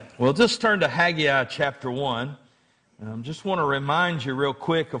Well, just turn to Haggai chapter 1. Just want to remind you real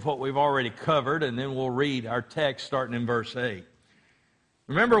quick of what we've already covered, and then we'll read our text starting in verse 8.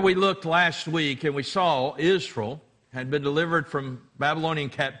 Remember, we looked last week and we saw Israel had been delivered from Babylonian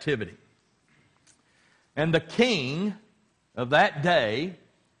captivity. And the king of that day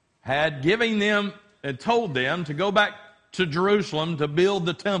had given them and told them to go back to Jerusalem to build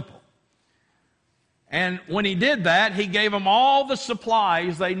the temple. And when he did that, he gave them all the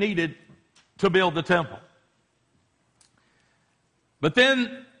supplies they needed to build the temple. But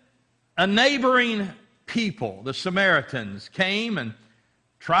then a neighboring people, the Samaritans, came and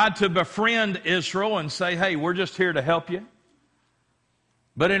tried to befriend Israel and say, hey, we're just here to help you.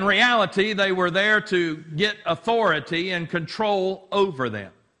 But in reality, they were there to get authority and control over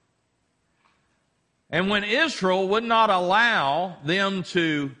them. And when Israel would not allow them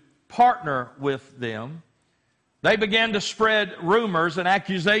to partner with them, they began to spread rumors and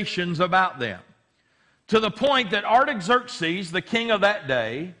accusations about them, to the point that Artaxerxes, the king of that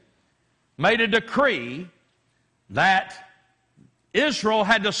day, made a decree that Israel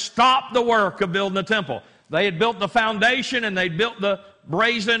had to stop the work of building the temple. They had built the foundation and they'd built the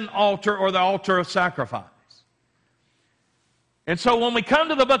brazen altar, or the altar of sacrifice. And so when we come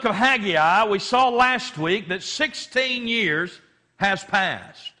to the book of Haggai, we saw last week that 16 years has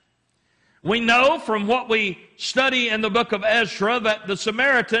passed. We know from what we study in the book of Ezra that the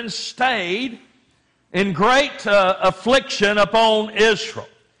Samaritans stayed in great affliction upon Israel.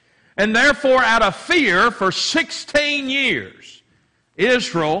 And therefore, out of fear, for 16 years,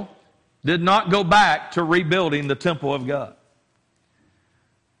 Israel did not go back to rebuilding the temple of God.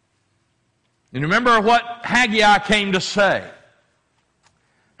 And remember what Haggai came to say.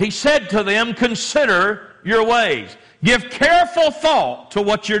 He said to them, consider your ways. Give careful thought to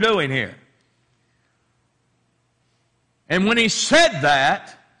what you're doing here. And when he said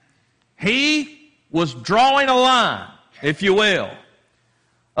that, he was drawing a line, if you will,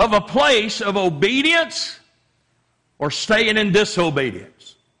 of a place of obedience or staying in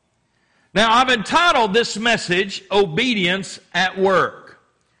disobedience. Now, I've entitled this message, Obedience at Work.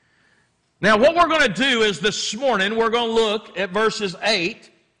 Now, what we're going to do is this morning, we're going to look at verses 8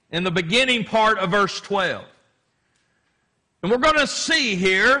 and the beginning part of verse 12. And we're going to see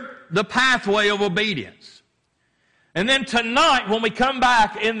here the pathway of obedience. And then tonight, when we come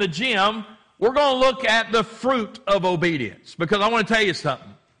back in the gym, we're going to look at the fruit of obedience. Because I want to tell you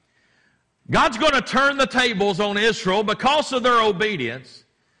something. God's going to turn the tables on Israel because of their obedience.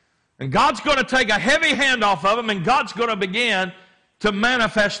 And God's going to take a heavy hand off of them, and God's going to begin to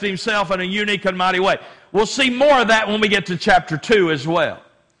manifest Himself in a unique and mighty way. We'll see more of that when we get to chapter 2 as well.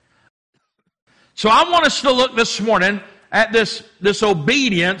 So I want us to look this morning at this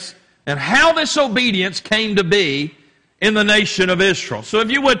obedience and how this obedience came to be in the nation of Israel. So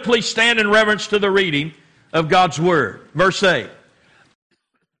if you would, please stand in reverence to the reading of God's Word. Verse 8.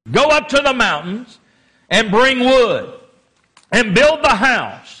 Go up to the mountains and bring wood and build the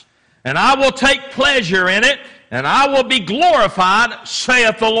house, and I will take pleasure in it, and I will be glorified,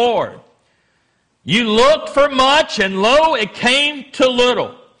 saith the Lord. You looked for much, and lo, it came to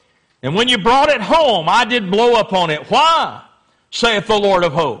little. And when you brought it home, I did blow upon it. Why? Saith the Lord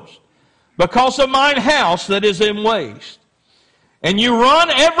of hosts. Because of mine house that is in waste. And you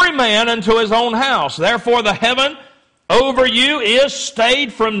run every man unto his own house. Therefore the heaven over you is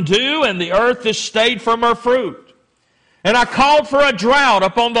stayed from dew, and the earth is stayed from her fruit. And I called for a drought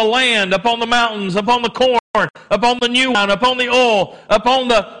upon the land, upon the mountains, upon the corn, upon the new wine, upon the oil, upon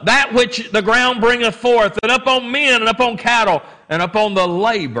that which the ground bringeth forth, and upon men, and upon cattle, and upon the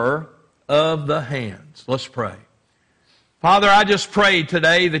labor of the hands. Let's pray. Father, I just pray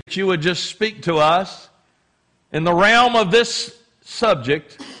today that you would just speak to us in the realm of this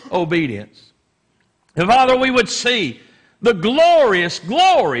subject, obedience. And Father, we would see the glorious,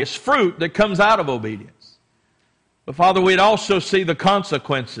 glorious fruit that comes out of obedience. But Father, we'd also see the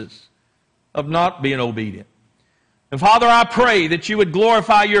consequences of not being obedient. And Father, I pray that you would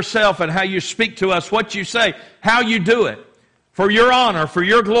glorify yourself in how you speak to us, what you say, how you do it, for your honor, for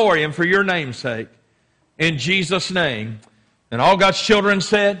your glory, and for your name's sake. In Jesus' name. And all God's children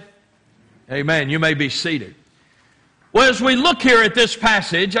said, amen. You may be seated. Well, as we look here at this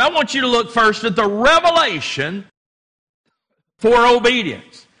passage, I want you to look first at the revelation for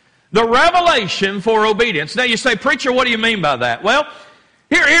obedience. The revelation for obedience. Now you say, preacher, what do you mean by that? Well,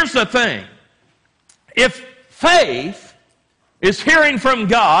 here's the thing. If faith is hearing from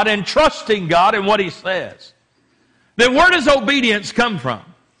God and trusting God in what He says, then where does obedience come from?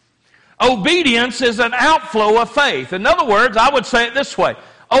 Obedience is an outflow of faith. In other words, I would say it this way.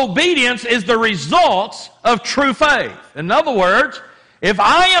 Obedience is the results of true faith. In other words, If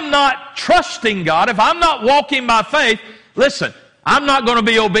I am not trusting God, if I'm not walking by faith, listen, I'm not going to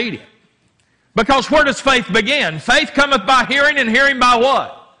be obedient. Because where does faith begin? Faith cometh by hearing, and hearing by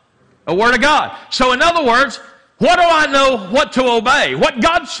what? The Word of God. So in other words, what do I know what to obey? What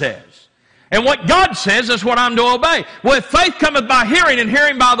God says. And what God says is what I'm to obey. Well, if faith cometh by hearing, and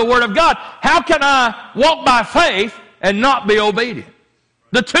hearing by the Word of God, how can I walk by faith and not be obedient?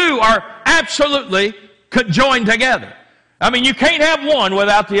 The two are absolutely joined together. I mean, you can't have one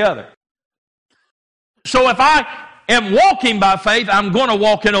without the other. So if I am walking by faith, I'm going to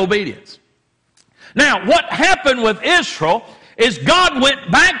walk in obedience. Now, what happened with Israel is God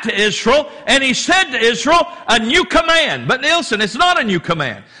went back to Israel and He said to Israel, a new command. But listen, it's not a new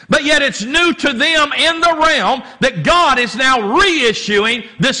command. But yet it's new to them in the realm that God is now reissuing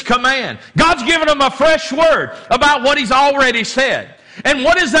this command. God's given them a fresh word about what He's already said. And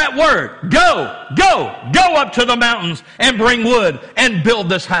what is that word? Go up to the mountains and bring wood and build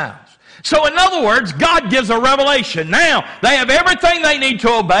this house. So in other words, God gives a revelation. Now, they have everything they need to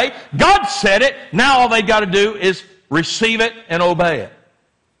obey. God said it. Now all they've got to do is receive it and obey it.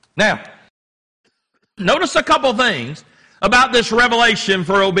 Now, notice a couple things about this revelation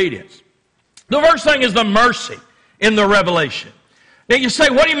for obedience. The first thing is the mercy in the revelation. Now you say,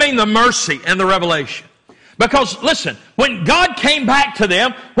 what do you mean the mercy in the revelation? Because, listen, when God came back to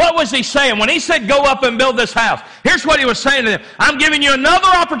them, what was He saying? When He said, go up and build this house, here's what He was saying to them. I'm giving you another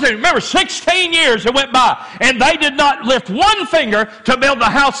opportunity. Remember, 16 years it went by, and they did not lift one finger to build the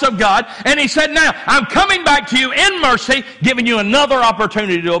house of God. And He said, now, I'm coming back to you in mercy, giving you another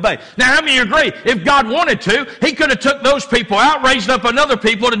opportunity to obey. Now, how many of you agree? If God wanted to, He could have took those people out, raised up another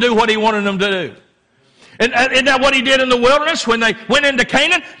people to do what He wanted them to do. Isn't that what He did in the wilderness when they went into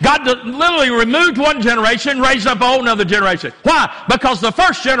Canaan? God literally removed one generation, raised up a whole other generation. Why? Because the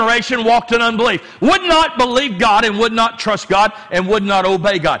first generation walked in unbelief, would not believe God and would not trust God and would not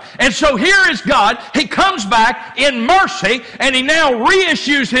obey God. And so here is God. He comes back in mercy and He now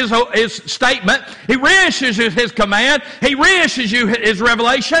reissues His statement. He reissues His command. He reissues you His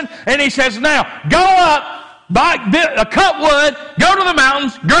revelation. And He says, now, go up. Cut wood, go to the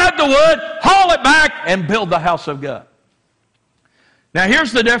mountains, grab the wood, haul it back, and build the house of God. Now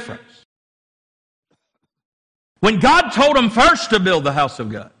here's the difference. When God told them first to build the house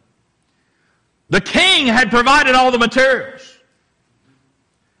of God, the king had provided all the materials.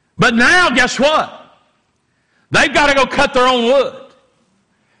 But now, guess what? They've got to go cut their own wood.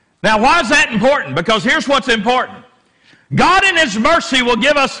 Now why is that important? Because here's what's important. God in His mercy will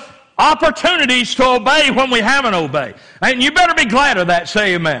give us opportunities to obey when we haven't obeyed. And you better be glad of that,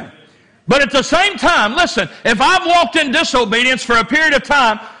 say amen. But at the same time, listen, if I've walked in disobedience for a period of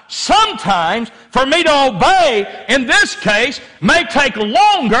time, sometimes for me to obey, in this case, may take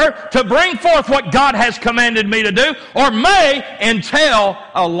longer to bring forth what God has commanded me to do, or may entail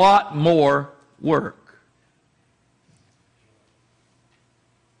a lot more work.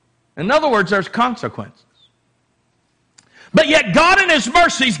 In other words, there's consequences. But yet God in His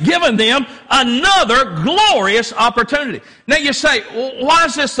mercy has given them another glorious opportunity. Now you say, well, why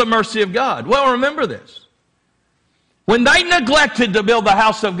is this the mercy of God? Well, remember this. When they neglected to build the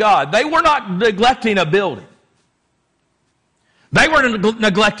house of God, they were not neglecting a building. They were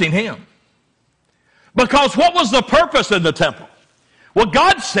neglecting Him. Because what was the purpose of the temple? Well,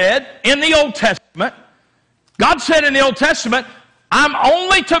 God said in the Old Testament, I'm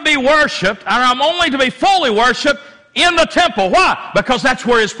only to be worshipped, and I'm only to be fully worshipped in the temple. Why? Because that's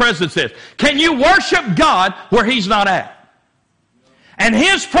where His presence is. Can you worship God where He's not at? And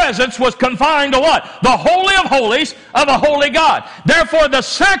His presence was confined to what? The Holy of Holies of a holy God. Therefore the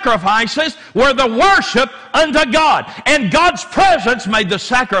sacrifices were the worship unto God. And God's presence made the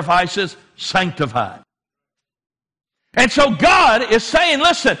sacrifices sanctified. And so God is saying,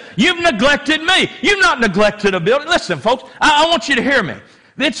 listen, you've neglected me. You've not neglected a building. Listen, folks, I want you to hear me.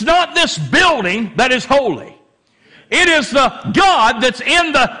 It's not this building that is holy. It is the God that's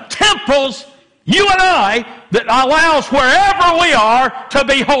in the temples, you and I, that allows wherever we are to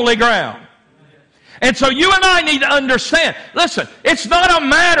be holy ground. And so you and I need to understand, listen, it's not a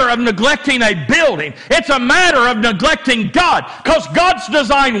matter of neglecting a building. It's a matter of neglecting God. Because God's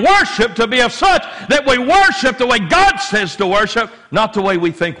designed worship to be of such that we worship the way God says to worship, not the way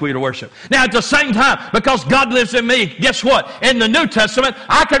we think we to worship. Now at the same time, because God lives in me, guess what? In the New Testament,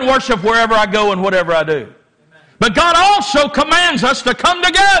 I can worship wherever I go and whatever I do. But God also commands us to come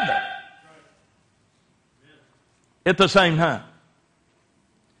together at the same time.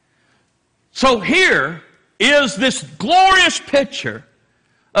 So here is this glorious picture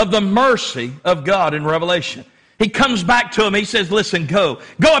of the mercy of God in Revelation. He comes back to him. He says, listen, go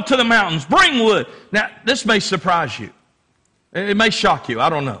up to the mountains, bring wood. Now, this may surprise you. It may shock you, I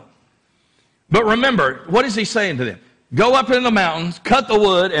don't know. But remember, what is he saying to them? Go up in the mountains, cut the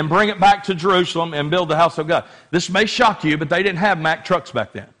wood, and bring it back to Jerusalem and build the house of God. This may shock you, but they didn't have Mack trucks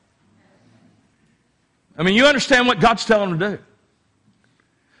back then. I mean, you understand what God's telling them to do.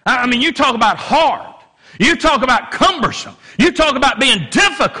 I mean, you talk about hard. You talk about cumbersome. You talk about being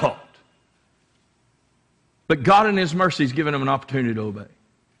difficult. But God in His mercy has given them an opportunity to obey.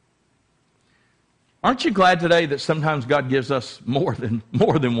 Aren't you glad today that sometimes God gives us more than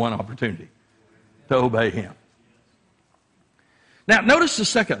one opportunity to obey Him? Now, notice the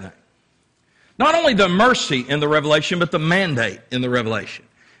second thing. Not only the mercy in the revelation, but the mandate in the revelation.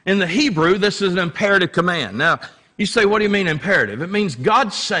 In the Hebrew, this is an imperative command. Now, you say, what do you mean imperative? It means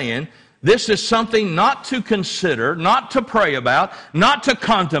God's saying this is something not to consider, not to pray about, not to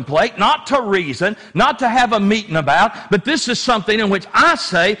contemplate, not to reason, not to have a meeting about, but this is something in which I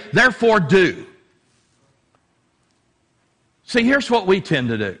say, therefore do. See, here's what we tend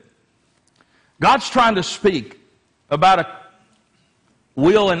to do. God's trying to speak about a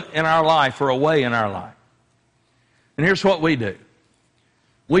will in our life or a way in our life. And here's what we do.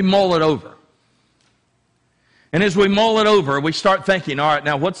 We mull it over. And as we mull it over, we start thinking, all right,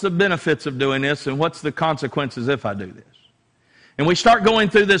 now what's the benefits of doing this and what's the consequences if I do this? And we start going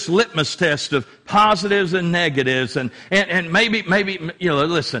through this litmus test of positives and negatives and maybe, you know,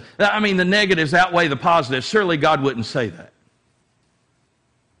 listen, I mean, the negatives outweigh the positives. Surely God wouldn't say that.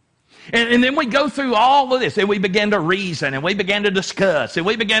 And then we go through all of this, and we begin to reason, and we begin to discuss, and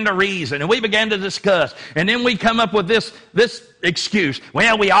we begin to reason, and we begin to discuss, and then we come up with this excuse,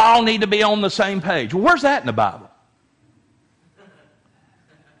 well, we all need to be on the same page. Well, where's that in the Bible?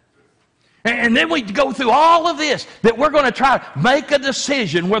 And then we go through all of this, that we're going to try to make a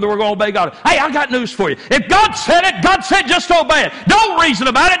decision whether we're going to obey God. Hey, I got news for you. If God said it, God said just obey it. Don't reason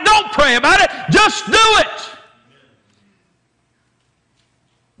about it. Don't pray about it. Just do it.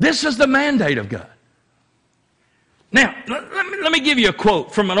 This is the mandate of God. Now, let me give you a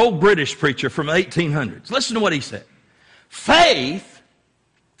quote from an old British preacher from the 1800s. Listen to what he said. Faith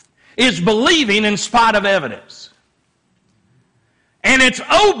is believing in spite of evidence. And it's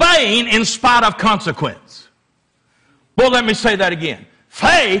obeying in spite of consequence. Well, let me say that again.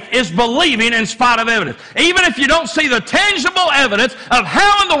 Faith is believing in spite of evidence. Even if you don't see the tangible evidence of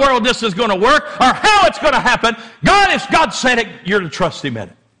how in the world this is going to work or how it's going to happen, if God said it, you're to trust Him in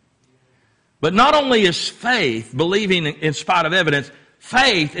it. But not only is faith believing in spite of evidence,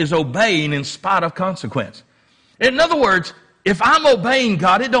 faith is obeying in spite of consequence. In other words, if I'm obeying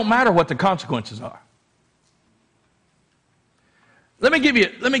God, it don't matter what the consequences are. Let me give you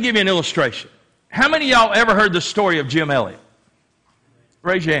an illustration. How many of y'all ever heard the story of Jim Elliot?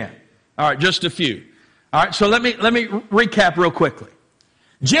 Raise your hand. All right, just a few. All right, so let me recap real quickly.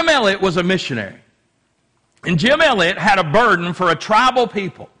 Jim Elliot was a missionary. And Jim Elliot had a burden for a tribal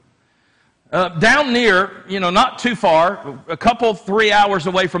people. Down near, not too far, a couple, 3 hours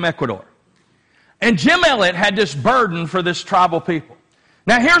away from Ecuador. And Jim Elliot had this burden for this tribal people.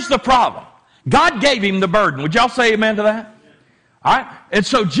 Now, here's the problem. God gave him the burden. Would y'all say amen to that? All right? And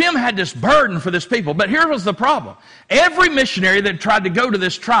so Jim had this burden for this people. But here was the problem. Every missionary that tried to go to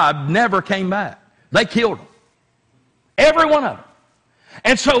this tribe never came back. They killed them. Every one of them.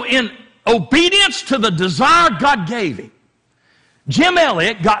 And so in obedience to the desire God gave him, Jim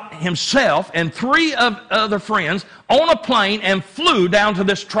Elliot got himself and 3 other friends on a plane and flew down to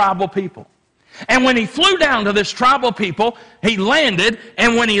this tribal people. And when he flew down to this tribal people, he landed,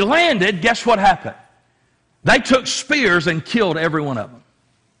 and when he landed, guess what happened? They took spears and killed every one of them.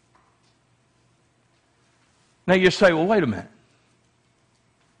 Now you say, well, wait a minute.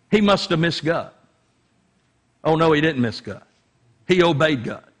 He must have missed God. Oh, no, he didn't miss God. He obeyed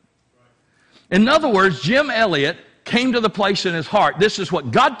God. In other words, Jim Elliot came to the place in his heart, this is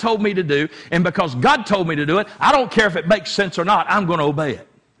what God told me to do, and because God told me to do it, I don't care if it makes sense or not, I'm going to obey it.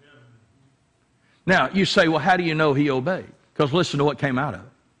 Now, you say, well, how do you know he obeyed? Because listen to what came out of it.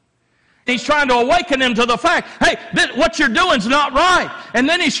 He's trying to awaken them to the fact, hey, what you're doing is not right. And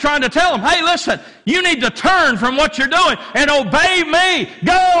then he's trying to tell them, hey, listen, you need to turn from what you're doing and obey me.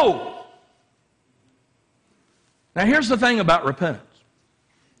 Go! Now, here's the thing about repentance.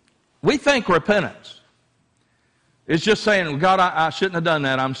 We think repentance is just saying, God, I shouldn't have done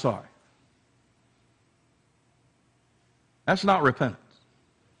that. I'm sorry. That's not repentance.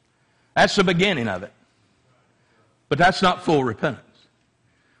 That's the beginning of it. But that's not full repentance.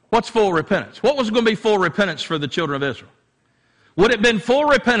 What's full repentance? What was going to be full repentance for the children of Israel? Would it have been full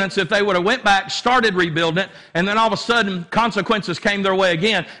repentance if they would have went back, started rebuilding it, and then all of a sudden consequences came their way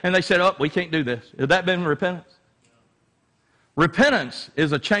again, and they said, oh, we can't do this? Has that been repentance? Repentance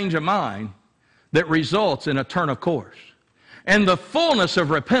is a change of mind that results in a turn of course. And the fullness of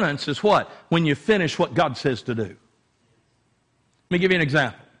repentance is what? When you finish what God says to do. Let me give you an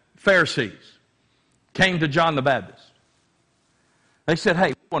example. Pharisees came to John the Baptist. They said, hey,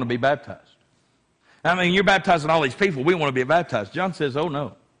 we want to be baptized. I mean, you're baptizing all these people. We want to be baptized. John says, oh,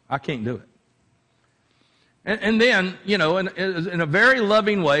 no, I can't do it. And then, you know, in a very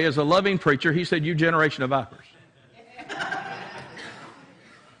loving way, as a loving preacher, he said, you generation of vipers.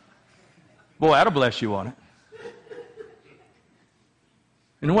 Boy, that'll bless you on it.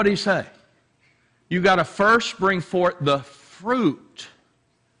 And what did he say? You got to first bring forth the fruit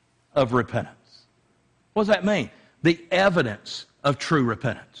of repentance. What does that mean? The evidence of true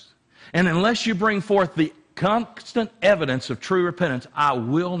repentance. And unless you bring forth the constant evidence of true repentance, I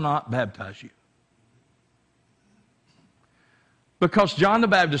will not baptize you. Because John the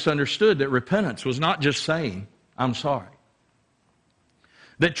Baptist understood that repentance was not just saying, I'm sorry.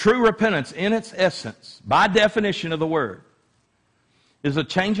 That true repentance in its essence, by definition of the word, is a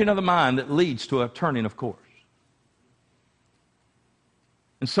changing of the mind that leads to a turning of course.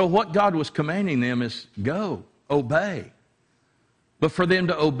 And so what God was commanding them is go, obey. But for them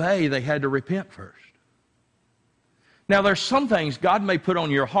to obey, they had to repent first. Now, there's some things God may put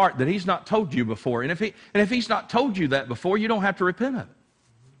on your heart that He's not told you before. And if He's not told you that before, you don't have to repent of it.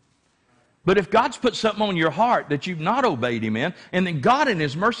 But if God's put something on your heart that you've not obeyed Him in, and then God in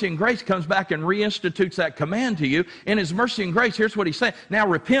His mercy and grace comes back and reinstitutes that command to you, in His mercy and grace, here's what He's saying. Now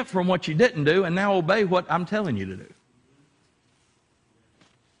repent from what you didn't do, and now obey what I'm telling you to do.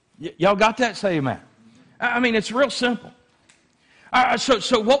 Y'all got that? Say amen. I mean, it's real simple.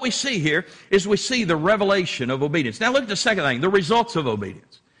 So what we see here is we see the revelation of obedience. Now look at the second thing, the results of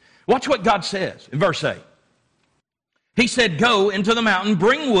obedience. Watch what God says in verse 8. He said, go into the mountain,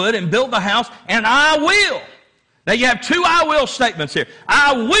 bring wood, and build the house, and I will. Now you have two I will statements here.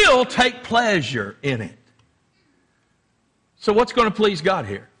 I will take pleasure in it. So what's going to please God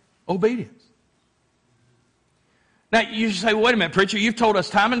here? Obedience. Now you say, wait a minute, preacher, you've told us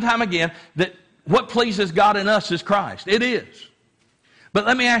time and time again that what pleases God in us is Christ. It is. But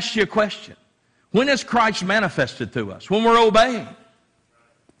let me ask you a question. When is Christ manifested through us? When we're obeying.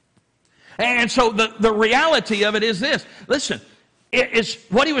 And so the reality of it is this. Listen, it's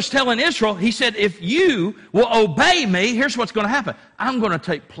what He was telling Israel. He said, if you will obey me, here's what's going to happen. I'm going to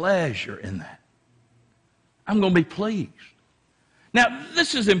take pleasure in that. I'm going to be pleased. Now,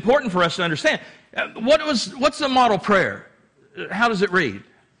 this is important for us to understand. What's the model prayer? How does it read?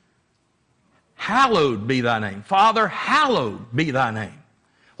 Hallowed be thy name. Father, hallowed be thy name.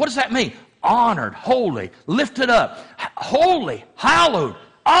 What does that mean? Honored, holy, lifted up. Holy, hallowed,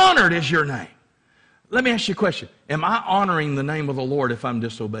 honored is your name. Let me ask you a question. Am I honoring the name of the Lord if I'm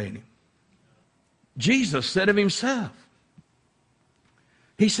disobeying Him? Jesus said of Himself.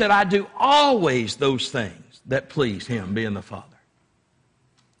 He said, I do always those things that please Him, being the Father.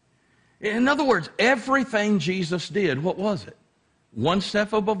 In other words, everything Jesus did, what was it? One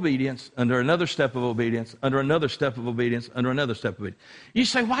step of obedience, under another step of obedience, under another step of obedience, under another step of obedience. You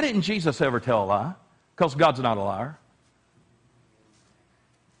say, why didn't Jesus ever tell a lie? Because God's not a liar.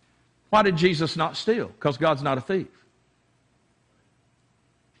 Why did Jesus not steal? Because God's not a thief.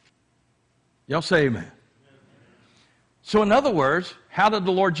 Y'all say amen. So in other words, how did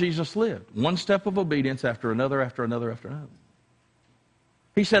the Lord Jesus live? One step of obedience after another, after another, after another.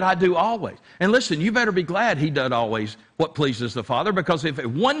 He said, I do always. And listen, you better be glad He did always what pleases the Father, because if at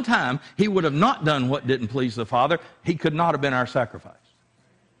one time He would have not done what didn't please the Father, He could not have been our sacrifice.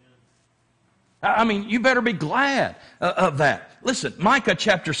 I mean, you better be glad of that. Listen, Micah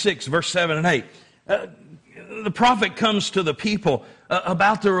chapter 6, verse 7 and 8. The prophet comes to the people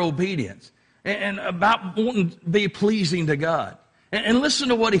about their obedience and about wanting to be pleasing to God. And listen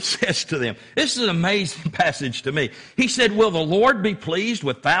to what he says to them. This is an amazing passage to me. He said, will the Lord be pleased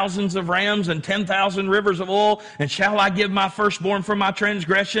with thousands of rams and 10,000 rivers of oil? And shall I give my firstborn for my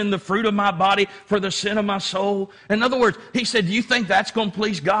transgression, the fruit of my body for the sin of my soul? In other words, he said, do you think that's going to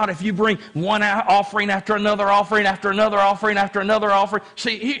please God if you bring one offering after another offering after another offering after another offering?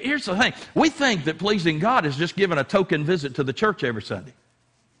 See, here's the thing. We think that pleasing God is just giving a token visit to the church every Sunday.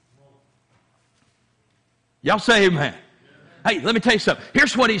 Y'all say amen. Hey, let me tell you something.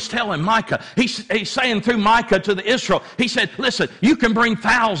 Here's what he's telling Micah. He's saying through Micah to the Israel, he said, listen, you can bring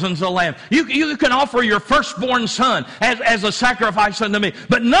thousands of lambs. You can offer your firstborn son as a sacrifice unto me.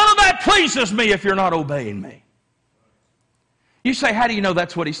 But none of that pleases me if you're not obeying me. You say, how do you know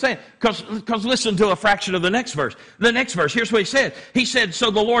that's what he's saying? Because listen to a fraction of the next verse. The next verse, here's what he said. He said,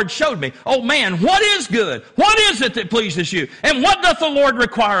 so the Lord showed me, oh man, what is good? What is it that pleases you? And what doth the Lord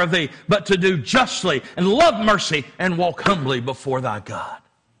require of thee? But to do justly and love mercy and walk humbly before thy God.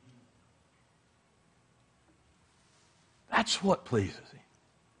 That's what pleases Him.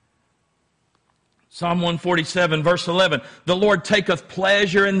 Psalm 147, verse 11. The Lord taketh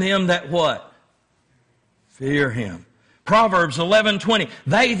pleasure in them that what? Fear Him. Proverbs 11:20.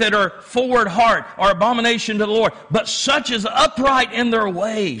 They that are forward heart are abomination to the Lord, but such as upright in their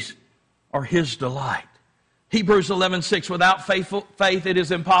ways are His delight. Hebrews 11:6. Without faith it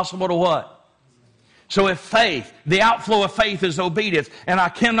is impossible to what? So if faith, the outflow of faith is obedience, and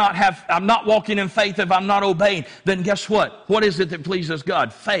I'm not walking in faith if I'm not obeying, then guess what? What is it that pleases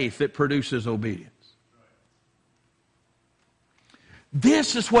God? Faith that produces obedience.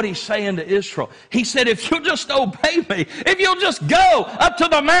 This is what He's saying to Israel. He said, if you'll just obey me, if you'll just go up to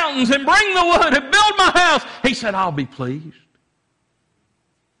the mountains and bring the wood and build my house, He said, I'll be pleased.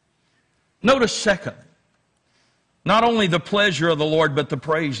 Notice second, not only the pleasure of the Lord, but the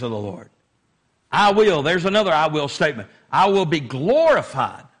praise of the Lord. I will, there's another I will statement. I will be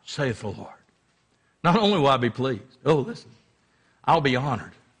glorified, saith the Lord. Not only will I be pleased, listen, I'll be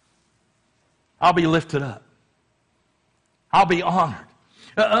honored. I'll be lifted up. I'll be honored.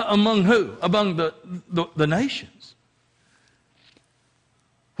 Among who? Among the nations.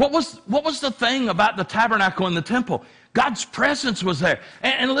 What was the thing about the tabernacle and the temple? God's presence was there.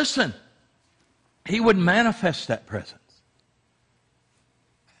 And listen, He would manifest that presence.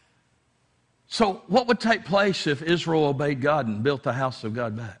 So what would take place if Israel obeyed God and built the house of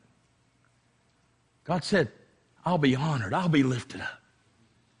God back? God said, I'll be honored. I'll be lifted up.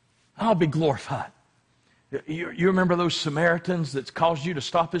 I'll be glorified. You remember those Samaritans that caused you to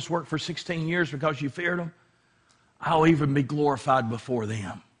stop this work for 16 years because you feared them? I'll even be glorified before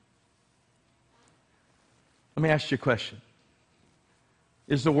them. Let me ask you a question.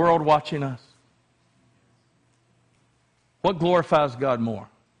 Is the world watching us? What glorifies God more?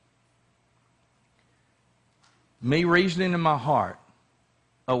 Me reasoning in my heart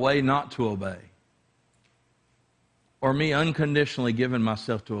a way not to obey, or me unconditionally giving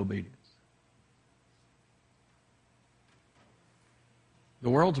myself to obedience? The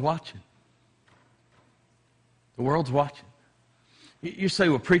world's watching. The world's watching. You say,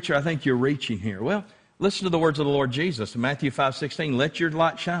 well, preacher, I think you're reaching here. Well, listen to the words of the Lord Jesus in Matthew 5:16. Let your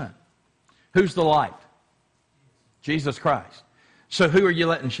light shine. Who's the light? Jesus Christ. So who are you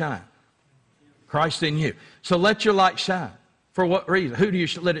letting shine? Christ in you. So let your light shine. For what reason? Who do you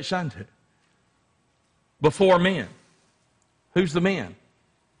let it shine to? Before men. Who's the men?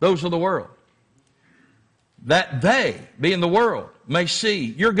 Those of the world. That they, being the world, may see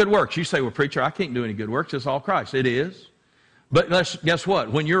your good works. You say, well, preacher, I can't do any good works. It's all Christ. It is. But guess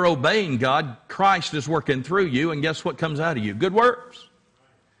what? When you're obeying God, Christ is working through you, and guess what comes out of you? Good works.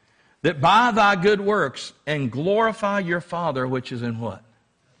 That by thy good works and glorify your Father which is in what?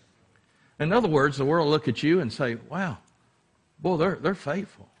 In other words, the world will look at you and say, wow, boy, they're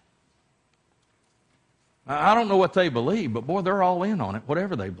faithful. I don't know what they believe, but boy, they're all in on it,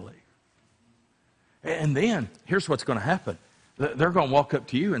 whatever they believe. And then, here's what's going to happen. They're going to walk up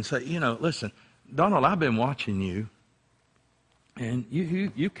to you and say, listen, Donald, I've been watching you, and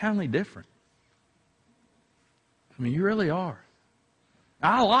you kindly different. I mean, you really are.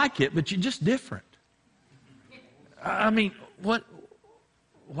 I like it, but you're just different. I mean, what?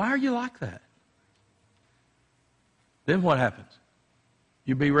 Why are you like that? Then what happens?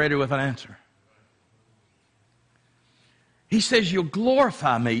 You be ready with an answer. He says, you'll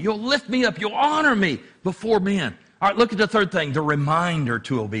glorify me. You'll lift me up. You'll honor me before men. All right, look at the third thing, the reminder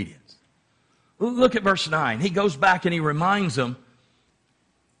to obedience. Look at verse 9. He goes back and he reminds them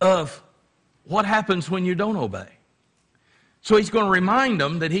of what happens when you don't obey. So he's going to remind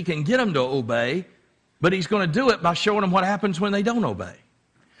them that he can get them to obey, but he's going to do it by showing them what happens when they don't obey.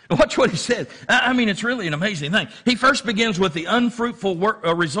 Watch what he said. I mean, it's really an amazing thing. He first begins with the unfruitful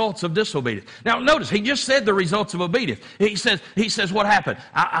results of disobedience. Now, notice, he just said the results of obedience. He says what happened?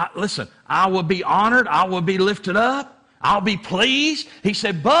 Listen, I will be honored. I will be lifted up. I'll be pleased. He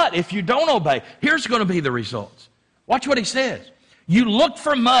said, but if you don't obey, here's going to be the results. Watch what he says. You looked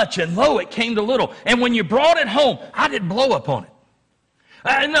for much, and lo, it came to little. And when you brought it home, I didn't blow up on it.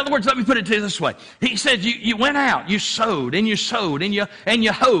 In other words, let me put it to you this way. He said, you went out, you sowed, and you hoed, and you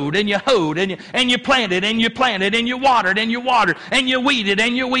hoed, and you planted, and you planted, and you watered, and you weeded,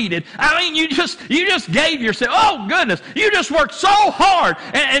 and you weeded. I mean, you just gave yourself, oh goodness, you just worked so hard.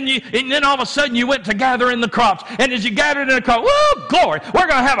 And then all of a sudden you went to gather in the crops. And as you gathered in the crops, woo, glory, we're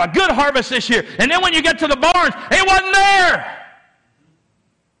going to have a good harvest this year. And then when you get to the barns, it wasn't there.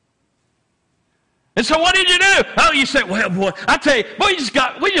 And so what did you do? Oh, you said, well, boy, I tell you, we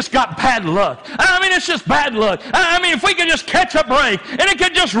just got bad luck. I mean, it's just bad luck. I mean, if we could just catch a break, and it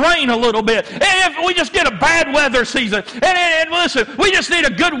could just rain a little bit, and if we just get a bad weather season, and listen, we just need a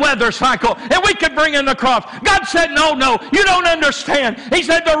good weather cycle, and we could bring in the crops. God said, no, you don't understand. He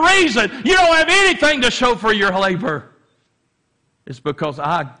said, the reason you don't have anything to show for your labor is because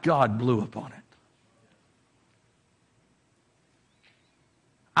God blew upon it.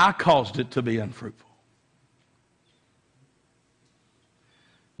 I caused it to be unfruitful.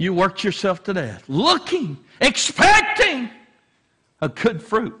 You worked yourself to death, looking, expecting a good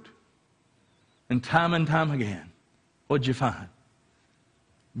fruit. And time again, what'd you find?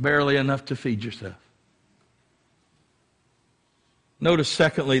 Barely enough to feed yourself. Notice,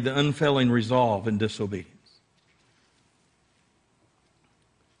 secondly, the unfailing resolve in disobedience.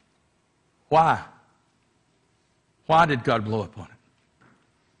 Why? Why did God blow upon it?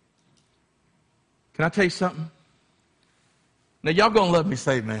 Can I tell you something? Now, y'all going to let me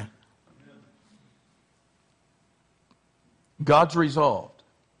say, man. God's resolved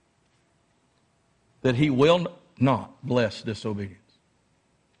that He will not bless disobedience.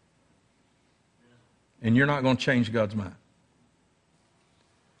 And you're not going to change God's mind.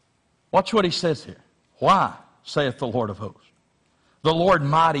 Watch what He says here. Why, saith the Lord of hosts, the Lord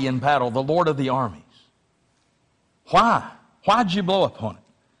mighty in battle, the Lord of the armies. Why? Why'd you blow upon it?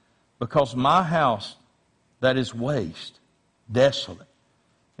 Because my house that is waste, desolate,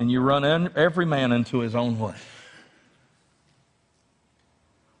 and you run every man into his own way.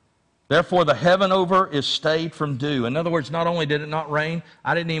 Therefore the heaven over is stayed from dew. In other words, not only did it not rain,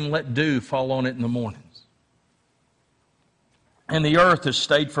 I didn't even let dew fall on it in the mornings. And the earth is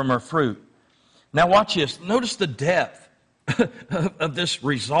stayed from her fruit. Now watch this. Notice the depth of this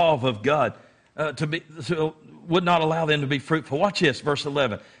resolve of God would not allow them to be fruitful. Watch this, verse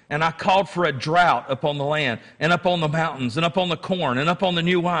 11. And I called for a drought upon the land, and upon the mountains, and upon the corn, and upon the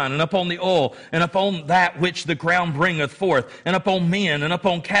new wine, and upon the oil, and upon that which the ground bringeth forth, and upon men, and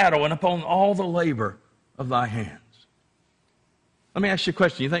upon cattle, and upon all the labor of thy hands. Let me ask you a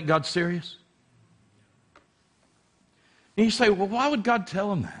question. You think God's serious? And you say, well, why would God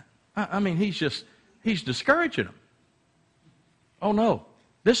tell him that? I mean, he's discouraging him. Oh, no.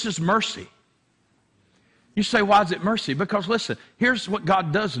 This is mercy. You say, why is it mercy? Because listen, here's what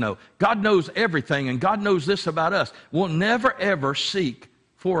God does know. God knows everything, and God knows this about us. We'll never, ever seek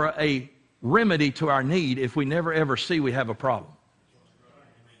for a remedy to our need if we never, ever see we have a problem.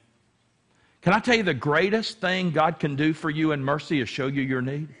 Can I tell you the greatest thing God can do for you in mercy is show you your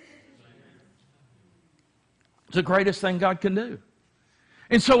need? It's the greatest thing God can do.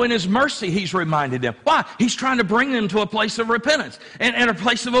 And so in His mercy, He's reminded them. Why? He's trying to bring them to a place of repentance and a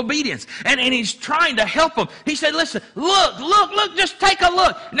place of obedience. And He's trying to help them. He said, listen, look, just take a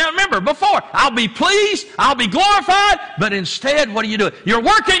look. Now remember, before, I'll be pleased, I'll be glorified, but instead, what are you doing? You're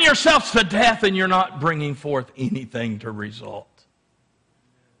working yourselves to death and you're not bringing forth anything to result.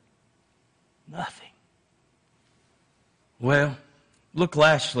 Nothing. Well, look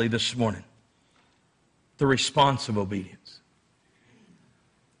lastly this morning, the response of obedience.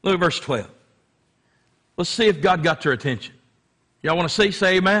 Look at verse 12. Let's see if God got your attention. Y'all want to see?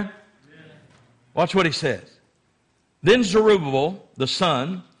 Say amen. Amen. Watch what he says. Then Zerubbabel, the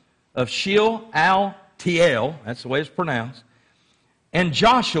son of Shealtiel, that's the way it's pronounced, and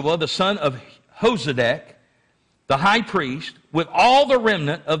Joshua, the son of Josedek, the high priest, with all the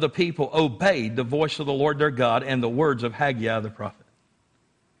remnant of the people, obeyed the voice of the Lord their God and the words of Haggai the prophet.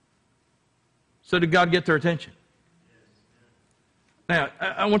 So did God get their attention? Now,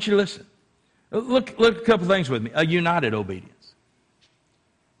 I want you to listen. Look a couple things with me. A united obedience.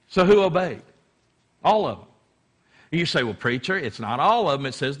 So who obeyed? All of them. You say, well, preacher, it's not all of them.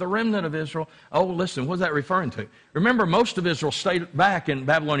 It says the remnant of Israel. Oh, listen, what's that referring to? Remember, most of Israel stayed back in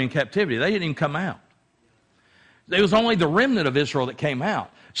Babylonian captivity. They didn't even come out. It was only the remnant of Israel that came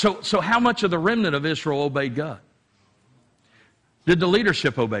out. So how much of the remnant of Israel obeyed God? Did the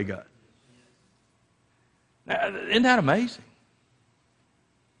leadership obey God? Isn't that amazing?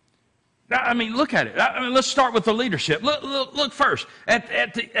 I mean, look at it. Let's start with the leadership. Look first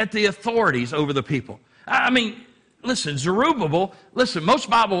at the authorities over the people. I mean, listen, Zerubbabel, most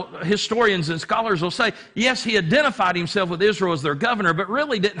Bible historians and scholars will say, yes, he identified himself with Israel as their governor, but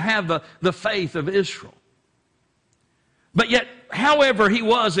really didn't have the faith of Israel. But yet, however he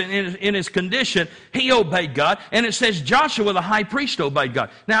was in his condition, he obeyed God. And it says Joshua, the high priest, obeyed God.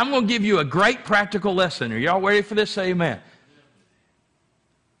 Now, I'm going to give you a great practical lesson. Are y'all ready for this? Say amen.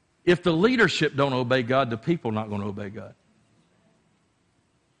 If the leadership don't obey God, the people are not going to obey God.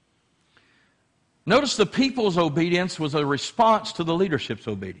 Notice the people's obedience was a response to the leadership's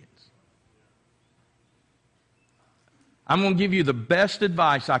obedience. I'm going to give you the best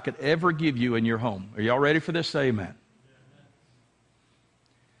advice I could ever give you in your home. Are y'all ready for this? Say amen.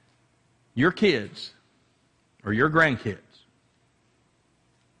 Your kids or your grandkids,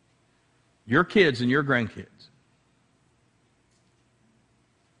 your kids and your grandkids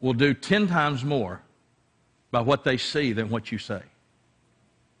will do 10 times more by what they see than what you say.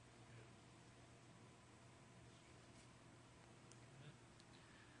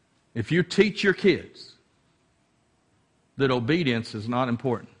 If you teach your kids that obedience is not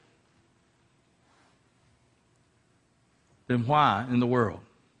important, then why in the world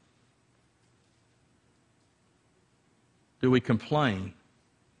do we complain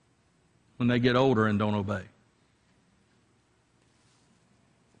when they get older and don't obey?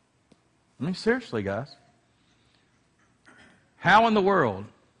 I mean, seriously, guys. How in the world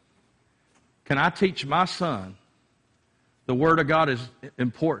can I teach my son the Word of God is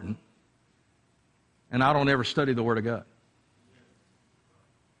important and I don't ever study the Word of God?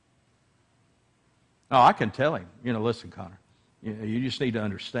 Oh, I can tell him, listen, Connor, you just need to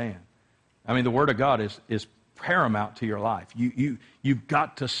understand. I mean, the Word of God is paramount to your life. You've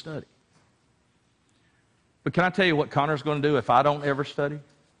got to study. But can I tell you what Connor's going to do if I don't ever study?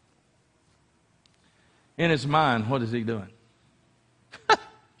 In his mind, what is he doing?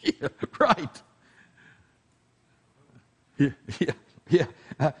 Yeah, right. Yeah.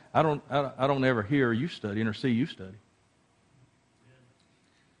 I don't ever hear you studying or see you study.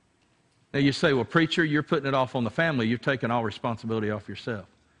 Now you say, well, preacher, you're putting it off on the family. You're taking all responsibility off yourself.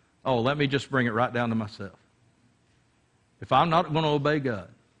 Oh, let me just bring it right down to myself. If I'm not going to obey God,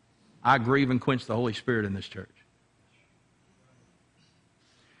 I grieve and quench the Holy Spirit in this church.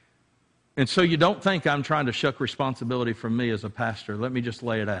 And so you don't think I'm trying to shuck responsibility from me as a pastor. Let me just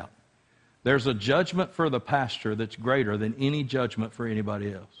lay it out. There's a judgment for the pastor that's greater than any judgment for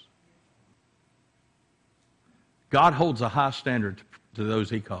anybody else. God holds a high standard to those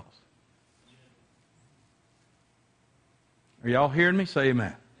He calls. Are y'all hearing me? Say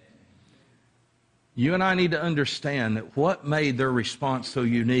amen. You and I need to understand that what made their response so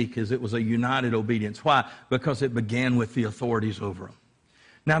unique is it was a united obedience. Why? Because it began with the authorities over them.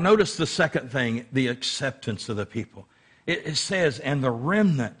 Now notice the second thing, the acceptance of the people. It says, and the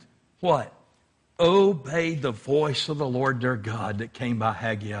remnant, what? Obeyed the voice of the Lord their God that came by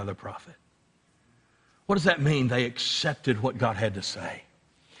Haggai the prophet. What does that mean? They accepted what God had to say.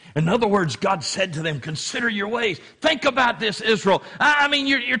 In other words, God said to them, consider your ways. Think about this, Israel. I mean,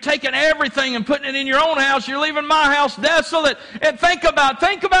 you're taking everything and putting it in your own house. You're leaving my house desolate. And think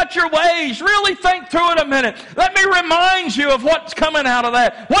about your ways. Really think through it a minute. Let me remind you of what's coming out of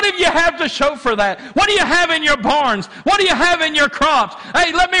that. What do you have to show for that? What do you have in your barns? What do you have in your crops?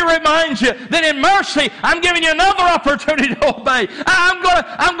 Hey, let me remind you that in mercy, I'm giving you another opportunity to obey. I'm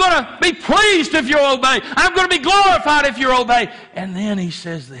going to be pleased if you obey. I'm going to be glorified if you obey. And then He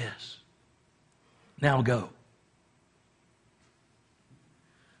says this. Now go.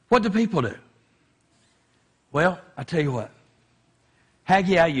 What do people do? Well, I tell you what.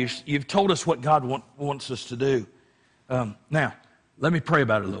 Haggai, you've told us what God wants us to do. Now, let me pray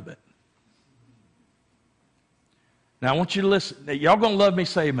about it a little bit. Now, I want you to listen. Y'all going to love me?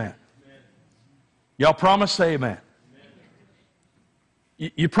 Say amen. Y'all promise? Say amen.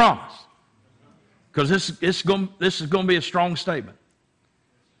 You promise. Because this is going to be a strong statement.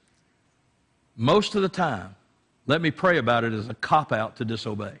 Most of the time, let me pray about it as a cop-out to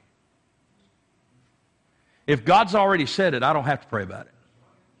disobey. If God's already said it, I don't have to pray about it.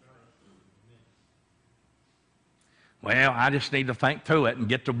 Well, I just need to think through it and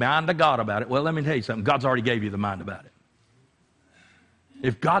get the mind of God about it. Well, let me tell you something. God's already gave you the mind about it.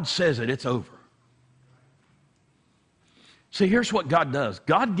 If God says it, it's over. See, here's what God does.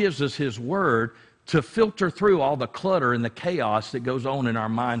 God gives us His Word to filter through all the clutter and the chaos that goes on in our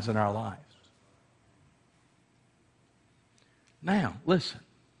minds and our lives. Now, listen.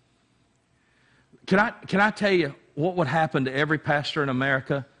 Can I tell you what would happen to every pastor in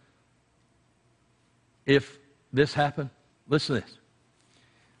America if this happened? Listen to this.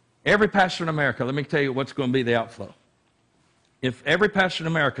 Every pastor in America, let me tell you what's going to be the outflow. If every pastor in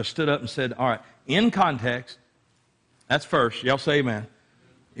America stood up and said, all right, in context, that's first, y'all say amen,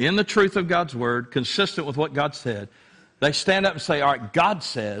 in the truth of God's Word, consistent with what God said, they stand up and say, all right, God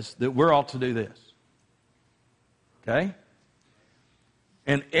says that we're all to do this. Okay?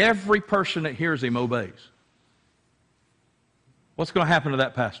 And every person that hears him obeys. What's going to happen to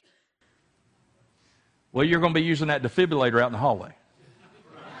that pastor? Well, you're going to be using that defibrillator out in the hallway.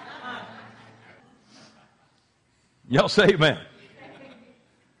 Y'all say amen.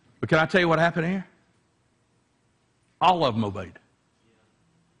 But can I tell you what happened here? All of them obeyed.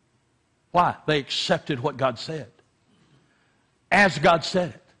 Why? They accepted what God said. as God said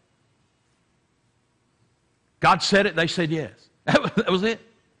it. God said it, they said yes. That was it.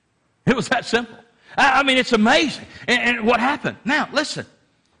 It was that simple. I mean, it's amazing. And what happened? Now, listen.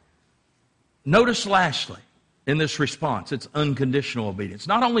 Notice lastly, in this response, it's unconditional obedience.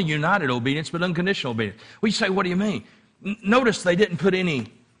 Not only united obedience, but unconditional obedience. We say, what do you mean? Notice they didn't put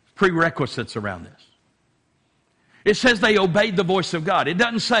any prerequisites around this. It says they obeyed the voice of God. It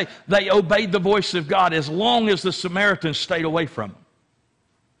doesn't say they obeyed the voice of God as long as the Samaritans stayed away from them.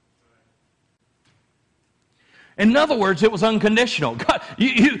 In other words, it was unconditional. God,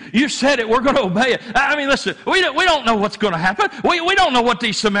 you said it, we're going to obey it. I mean, listen, we don't know what's going to happen. We don't know what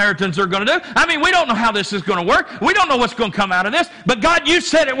these Samaritans are going to do. I mean, we don't know how this is going to work. We don't know what's going to come out of this. But God, you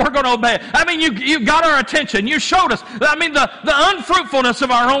said it, we're going to obey it. I mean, you got our attention. You showed us, I mean, the unfruitfulness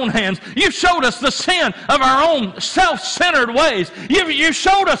of our own hands. You showed us the sin of our own self-centered ways. You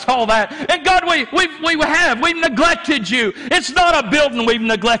showed us all that. And God, we've neglected you. It's not a building we've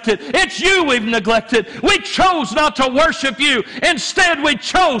neglected. It's you we've neglected. We chose not to worship you. Instead, we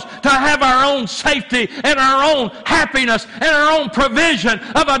chose to have our own safety and our own happiness and our own provision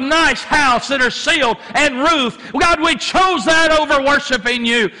of a nice house that are sealed and roofed. God, we chose that over worshiping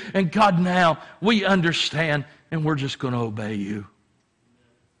you. And God, now we understand and we're just going to obey you.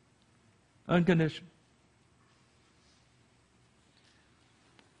 Unconditional.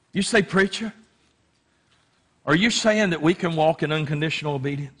 You say, preacher, are you saying that we can walk in unconditional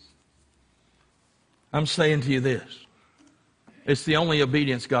obedience? I'm saying to you this. It's the only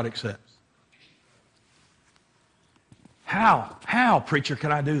obedience God accepts. How, preacher,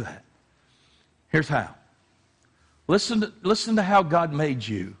 can I do that? Here's how. Listen to how God made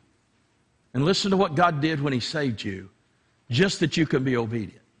you. And listen to what God did when He saved you. Just that you can be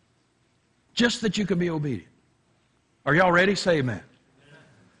obedient. Just that you can be obedient. Are y'all ready? Say amen.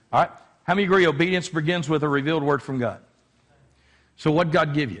 All right. How many agree obedience begins with a revealed word from God? So what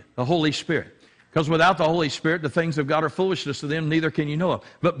God give you? The Holy Spirit. Because without the Holy Spirit, the things of God are foolishness to them, neither can you know them.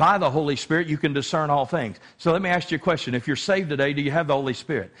 But by the Holy Spirit, you can discern all things. So let me ask you a question. If you're saved today, do you have the Holy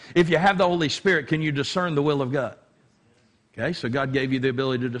Spirit? If you have the Holy Spirit, can you discern the will of God? Okay, so God gave you the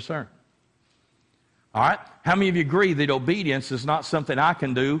ability to discern. All right, how many of you agree that obedience is not something I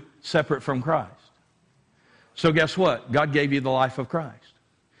can do separate from Christ? So guess what? God gave you the life of Christ.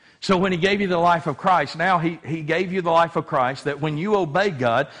 So when He gave you the life of Christ, now He gave you the life of Christ, that when you obey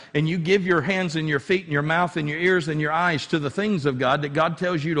God and you give your hands and your feet and your mouth and your ears and your eyes to the things of God that God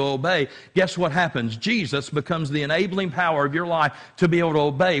tells you to obey, guess what happens? Jesus becomes the enabling power of your life to be able to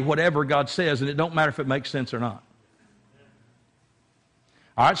obey whatever God says, and it don't matter if it makes sense or not.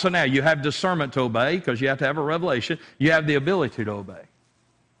 All right, so now you have discernment to obey because you have to have a revelation. You have the ability to obey.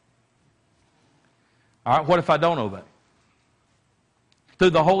 All right, what if I don't obey? Through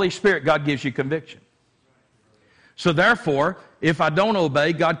the Holy Spirit, God gives you conviction. So therefore, if I don't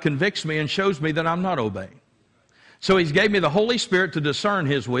obey, God convicts me and shows me that I'm not obeying. So He's gave me the Holy Spirit to discern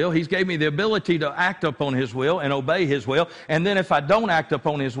His will. He's gave me the ability to act upon His will and obey His will. And then if I don't act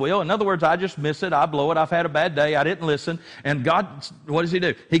upon His will, in other words, I just miss it, I blow it, I've had a bad day, I didn't listen. And God, what does He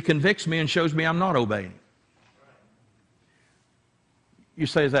do? He convicts me and shows me I'm not obeying. You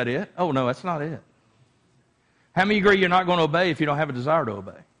say, is that it? Oh, no, that's not it. How many agree you're not going to obey if you don't have a desire to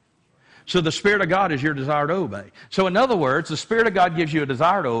obey? So the Spirit of God is your desire to obey. So in other words, the Spirit of God gives you a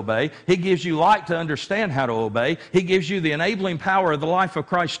desire to obey. He gives you light to understand how to obey. He gives you the enabling power of the life of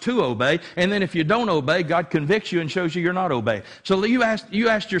Christ to obey. And then if you don't obey, God convicts you and shows you you're not obeying. So you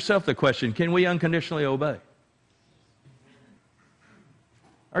asked yourself the question, can we unconditionally obey?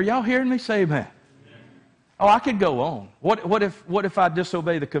 Are y'all hearing me? Say amen. Oh, I could go on. What if I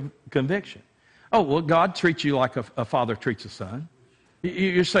disobey the conviction? Oh, well, God treats you like a father treats a son.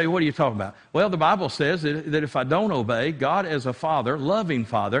 You say, what are you talking about? Well, the Bible says that if I don't obey, God as a father,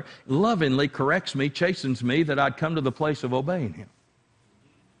 lovingly corrects me, chastens me, that I'd come to the place of obeying Him.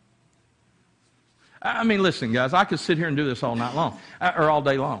 I mean, listen, guys, I could sit here and do this all night long, or all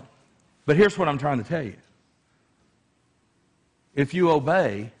day long. But here's what I'm trying to tell you. If you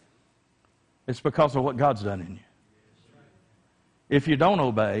obey, it's because of what God's done in you. If you don't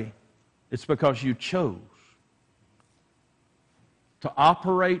obey, it's because you chose to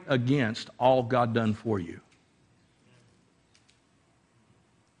operate against all God done for you.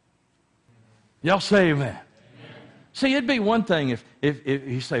 Y'all say amen. See, it'd be one thing if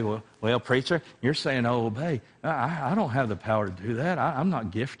you say, well, preacher, you're saying, oh, obey. I don't have the power to do that. I'm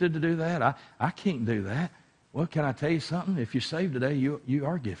not gifted to do that. I can't do that. Well, can I tell you something? If you're saved today, you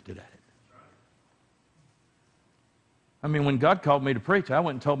are gifted at it. I mean, when God called me to preach, I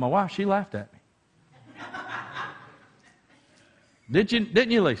went and told my wife. She laughed at me. Didn't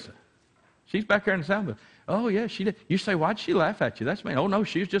you, Lisa? She's back there in the sound booth. Oh, yeah, she did. You say, why'd she laugh at you? That's me. Oh, no,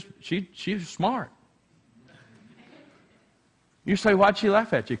 she was smart. You say, why'd she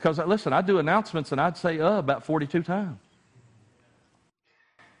laugh at you? Because, listen, I do announcements and I'd say, about 42 times.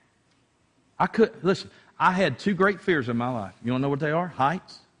 Listen, I had two great fears in my life. You want to know what they are?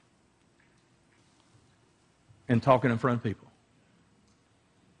 Heights and talking in front of people.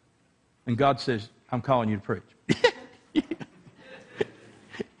 And God says, I'm calling you to preach.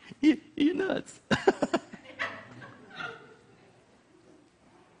 You're nuts.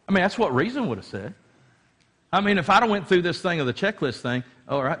 I mean, that's what reason would have said. I mean, if I'd have went through this thing of the checklist thing,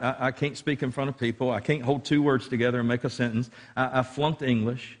 all right, I can't speak in front of people. I can't hold two words together and make a sentence. I flunked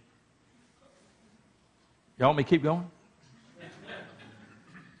English. Y'all want me to keep going?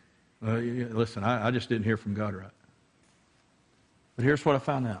 Listen, I just didn't hear from God right. But here's what I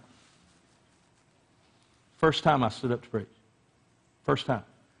found out. First time I stood up to preach. First time.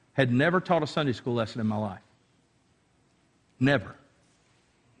 Had never taught a Sunday school lesson in my life. Never.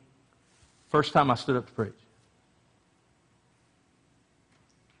 First time I stood up to preach.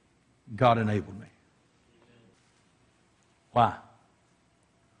 God enabled me. Why?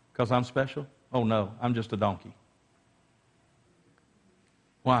 Because I'm special? Oh no, I'm just a donkey.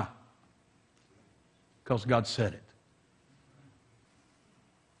 Why? Because God said it.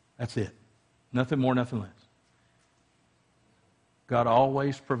 That's it. Nothing more, nothing less. God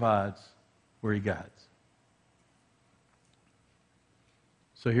always provides where He guides.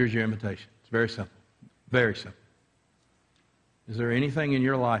 So here's your invitation. It's very simple. Very simple. Is there anything in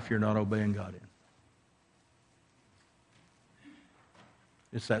your life you're not obeying God in?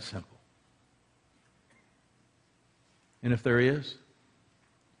 It's that simple. And if there is,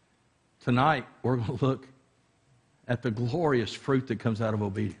 tonight we're going to look at the glorious fruit that comes out of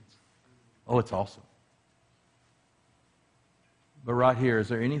obedience. Oh, it's awesome. But right here, is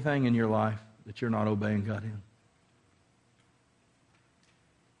there anything in your life that you're not obeying God in?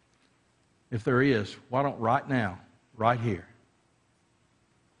 If there is, why don't right now, right here,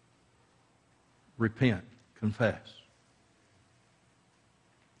 repent, confess,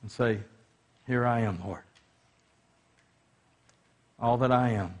 and say, here I am, Lord. All that I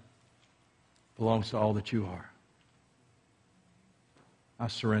am belongs to all that you are. I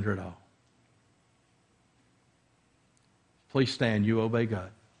surrender it all. Please stand. You obey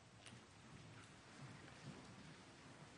God.